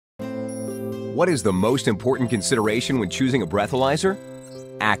What is the most important consideration when choosing a breathalyzer?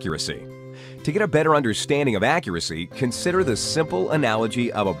 Accuracy. To get a better understanding of accuracy, consider the simple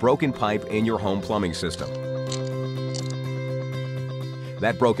analogy of a broken pipe in your home plumbing system.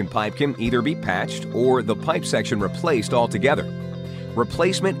 That broken pipe can either be patched or the pipe section replaced altogether.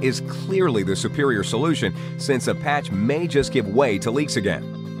 Replacement is clearly the superior solution, since a patch may just give way to leaks again.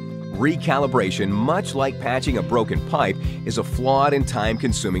 Recalibration, much like patching a broken pipe, is a flawed and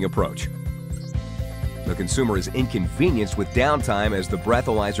time-consuming approach. The consumer is inconvenienced with downtime, as the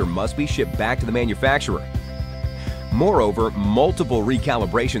breathalyzer must be shipped back to the manufacturer. Moreover, multiple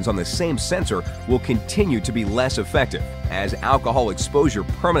recalibrations on the same sensor will continue to be less effective, as alcohol exposure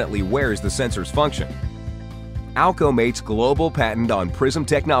permanently wears the sensor's function. AlcoMate's global patent on PRISM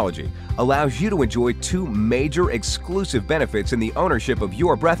technology allows you to enjoy two major exclusive benefits in the ownership of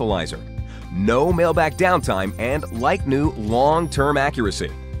your breathalyzer: no mailback downtime and like-new long-term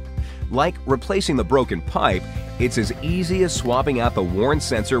accuracy. Like replacing the broken pipe, it's as easy as swapping out the worn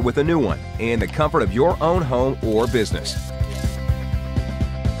sensor with a new one in the comfort of your own home or business.